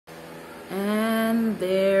And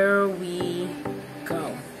there we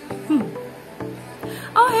go.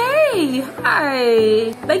 Oh, hey,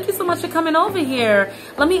 hi. Thank you so much for coming over here.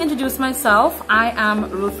 Let me introduce myself. I am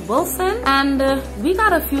Ruth Wilson, and we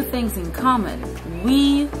got a few things in common.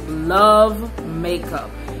 We love makeup.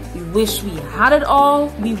 We wish we had it all.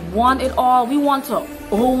 We want it all. We want to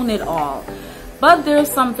own it all. But there's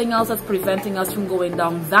something else that's preventing us from going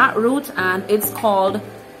down that route, and it's called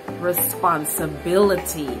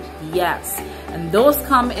responsibility. Yes, and those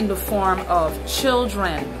come in the form of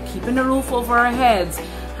children, keeping the roof over our heads,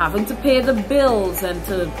 having to pay the bills and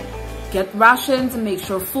to get rations and make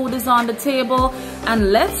sure food is on the table.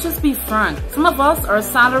 And let's just be frank, some of us, our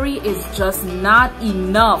salary is just not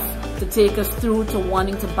enough to take us through to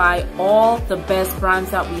wanting to buy all the best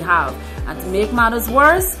brands that we have. And to make matters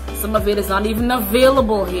worse, some of it is not even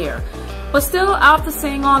available here. But still, after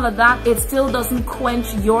saying all of that, it still doesn't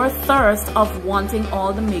quench your thirst of wanting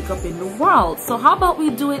all the makeup in the world. So how about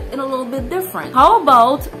we do it in a little bit different? How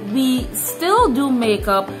about we still do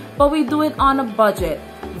makeup, but we do it on a budget?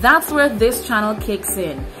 That's where this channel kicks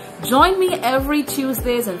in. Join me every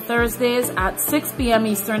Tuesdays and Thursdays at 6 p.m.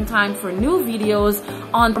 Eastern Time for new videos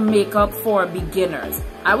on makeup for beginners.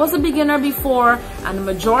 I was a beginner before, and the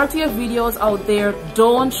majority of videos out there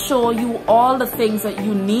don't show you all the things that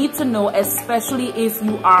you need to know, especially if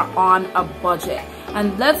you are on a budget.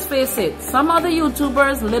 And let's face it, some other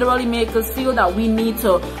YouTubers literally make us feel that we need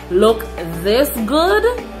to look this good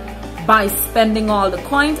by spending all the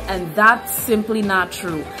coins, and that's simply not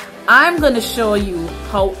true. I'm going to show you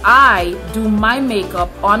how I do my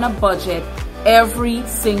makeup on a budget every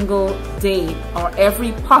single day, or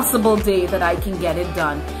every possible day that I can get it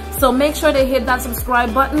done. So make sure to hit that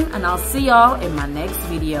subscribe button, and I'll see y'all in my next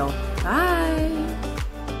video. Bye.